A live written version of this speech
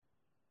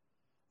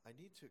I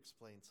need to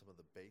explain some of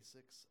the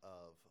basics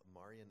of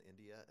Mauryan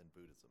India and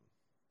Buddhism.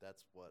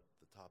 That's what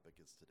the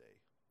topic is today.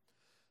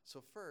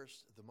 So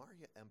first, the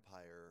Maurya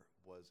Empire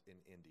was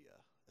in India,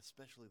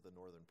 especially the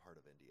northern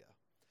part of India.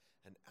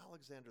 And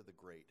Alexander the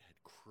Great had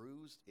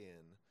cruised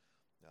in.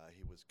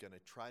 He was going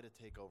to try to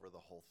take over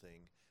the whole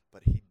thing,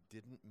 but he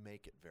didn't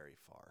make it very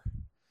far.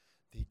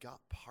 He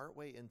got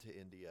partway into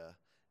India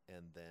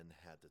and then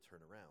had to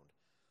turn around.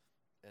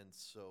 And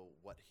so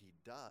what he'd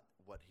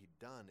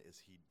done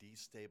is he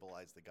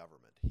destabilized the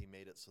government. He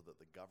made it so that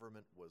the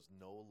government was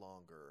no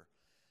longer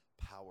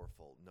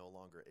powerful, no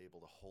longer able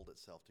to hold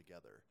itself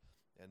together.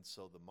 And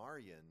so the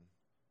Mauryan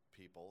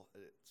people,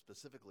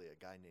 specifically a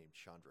guy named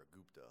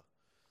Chandragupta,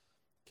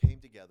 came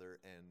together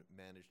and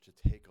managed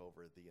to take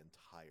over the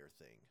entire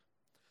thing.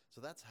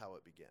 So that's how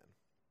it began.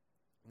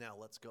 Now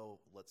let's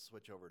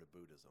switch over to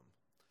Buddhism.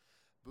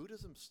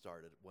 Buddhism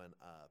started when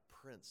a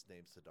prince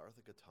named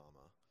Siddhartha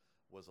Gautama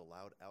was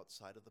allowed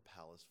outside of the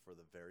palace for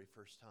the very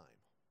first time.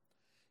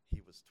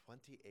 He was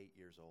 28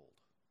 years old.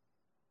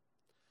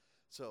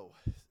 So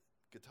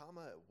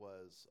Gautama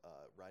was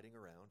riding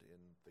around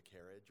in the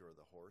carriage or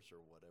the horse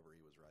or whatever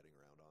he was riding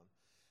around on,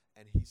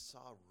 and he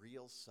saw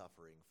real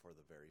suffering for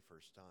the very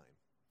first time.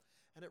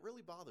 And it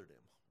really bothered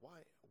him.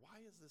 Why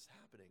is this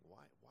happening?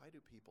 Why do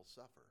people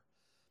suffer?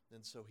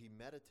 And so he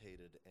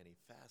meditated and he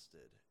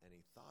fasted and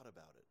he thought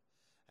about it.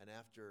 And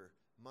after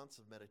months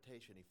of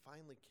meditation, he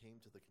finally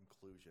came to the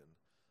conclusion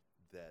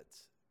that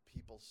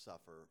people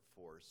suffer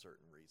for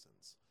certain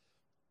reasons.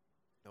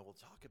 Now, we'll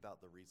talk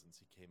about the reasons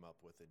he came up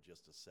with in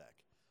just a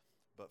sec.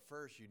 But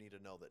first, you need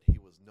to know that he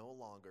was no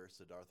longer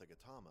Siddhartha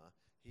Gautama.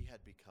 He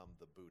had become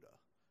the Buddha,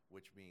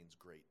 which means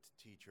great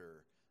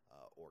teacher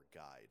or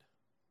guide.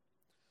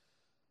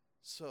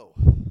 So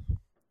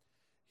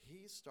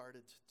he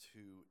started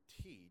to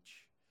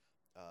teach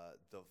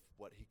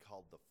what he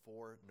called the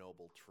Four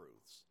Noble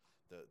Truths.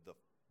 The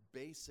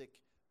basic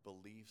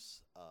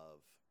beliefs of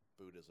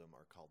Buddhism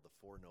are called the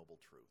Four Noble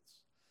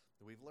Truths.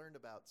 We've learned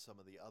about some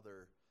of the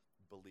other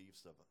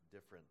beliefs of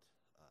different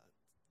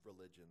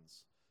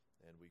religions,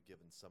 and we've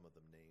given some of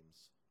them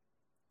names.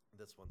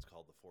 This one's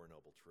called the Four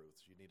Noble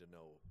Truths. You need to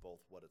know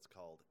both what it's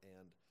called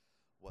and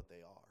what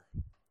they are.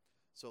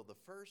 So the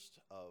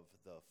first of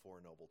the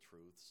Four Noble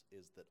Truths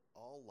is that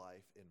all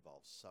life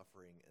involves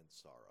suffering and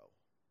sorrow.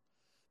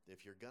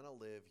 If you're going to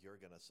live, you're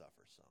going to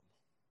suffer some.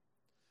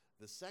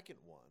 The second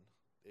one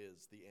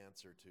is the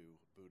answer to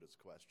Buddha's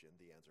question,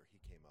 the answer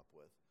he came up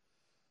with.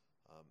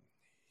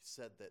 He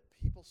said that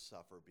people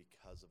suffer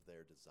because of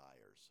their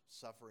desires.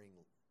 Suffering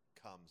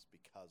comes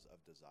because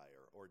of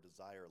desire, or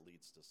desire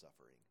leads to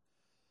suffering.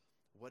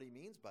 What he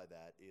means by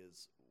that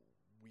is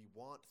we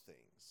want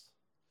things.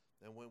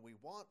 And when we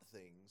want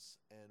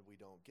things and we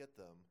don't get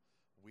them,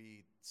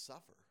 we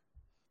suffer.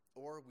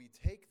 Or we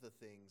take the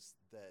things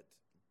that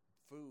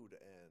food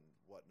and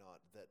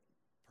whatnot that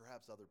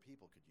perhaps other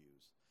people could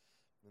use.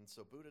 And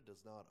so Buddha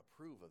does not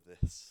approve of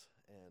this,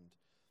 and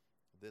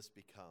this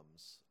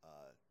becomes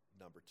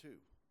number two.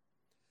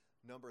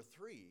 Number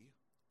three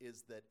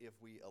is that if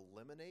we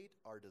eliminate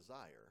our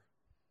desire,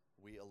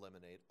 we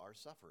eliminate our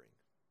suffering.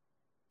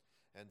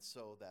 And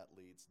so that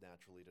leads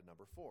naturally to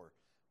number four,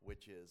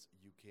 which is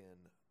you can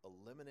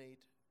eliminate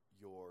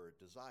your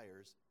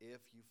desires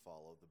if you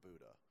follow the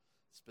Buddha,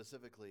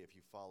 specifically if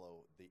you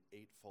follow the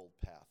Eightfold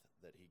Path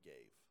that he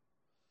gave.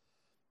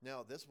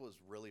 Now, this was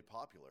really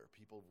popular.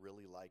 People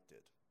really liked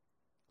it.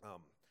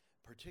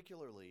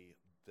 Particularly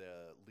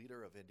the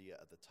leader of India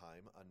at the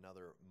time,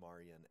 another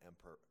Mauryan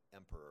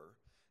emperor,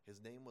 his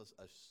name was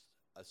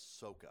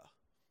Asoka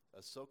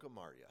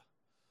Maurya.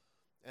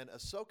 And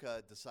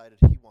Asoka decided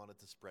he wanted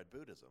to spread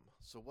Buddhism.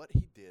 So what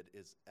he did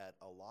is at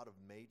a lot of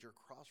major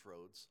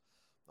crossroads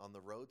on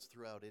the roads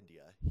throughout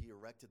India, he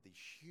erected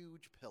these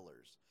huge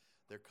pillars.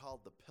 They're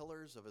called the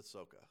Pillars of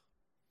Asoka.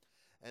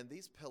 And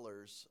these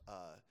pillars,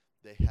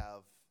 they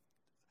have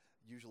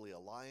usually a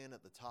lion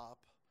at the top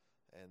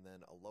and then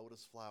a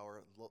lotus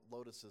flower.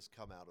 Lotuses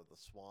come out of the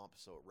swamp,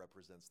 so it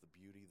represents the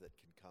beauty that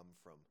can come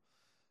from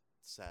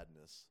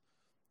sadness.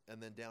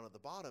 And then down at the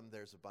bottom,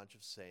 there's a bunch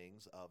of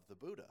sayings of the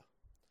Buddha.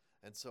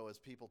 And so as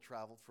people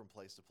traveled from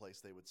place to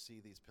place, they would see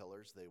these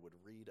pillars, they would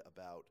read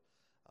about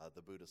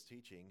the Buddha's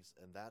teachings,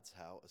 and that's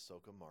how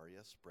Asoka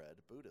Maurya spread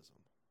Buddhism.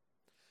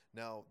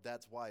 Now,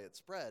 that's why it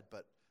spread,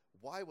 but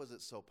why was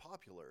it so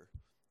popular?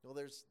 Well,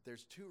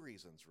 there's two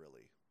reasons,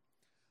 really.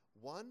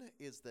 One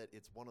is that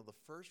it's one of the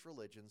first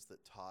religions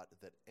that taught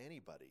that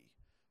anybody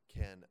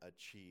can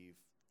achieve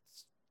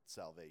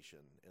salvation.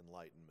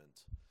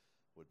 Enlightenment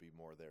would be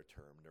more their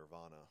term,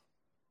 nirvana.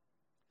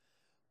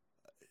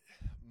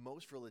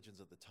 Most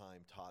religions at the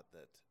time taught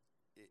that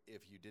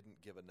if you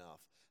didn't give enough.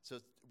 So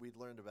we'd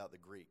learned about the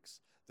Greeks.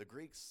 The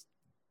Greeks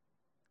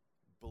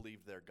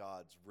believed their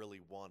gods really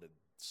wanted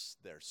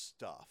their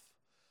stuff.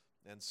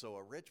 And so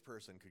a rich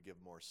person could give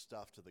more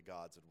stuff to the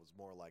gods and was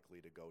more likely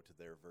to go to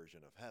their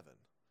version of heaven.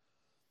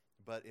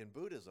 But in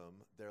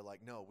Buddhism, they're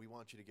like, no, we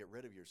want you to get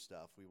rid of your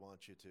stuff. We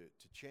want you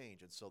to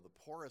change. And so the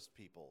poorest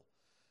people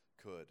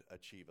could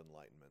achieve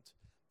enlightenment.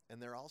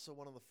 And they're also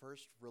one of the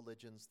first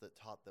religions that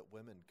taught that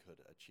women could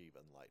achieve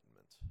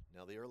enlightenment.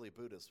 Now, the early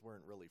Buddhists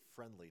weren't really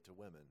friendly to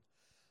women,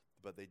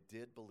 but they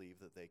did believe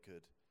that they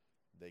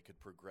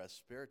could progress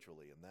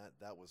spiritually, and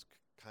that was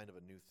kind of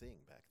a new thing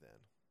back then.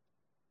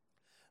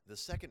 The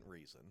second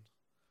reason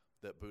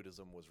that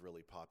Buddhism was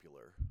really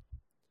popular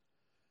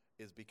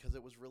is because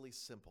it was really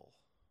simple.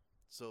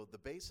 So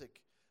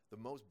the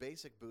most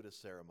basic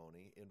Buddhist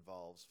ceremony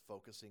involves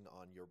focusing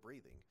on your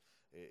breathing.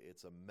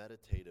 It's a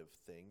meditative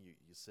thing. You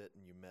sit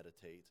and you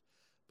meditate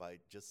by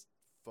just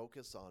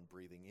focus on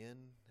breathing in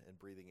and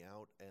breathing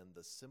out and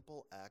the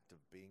simple act of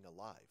being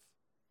alive.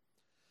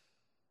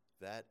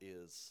 That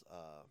is,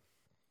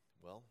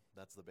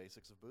 that's the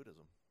basics of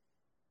Buddhism.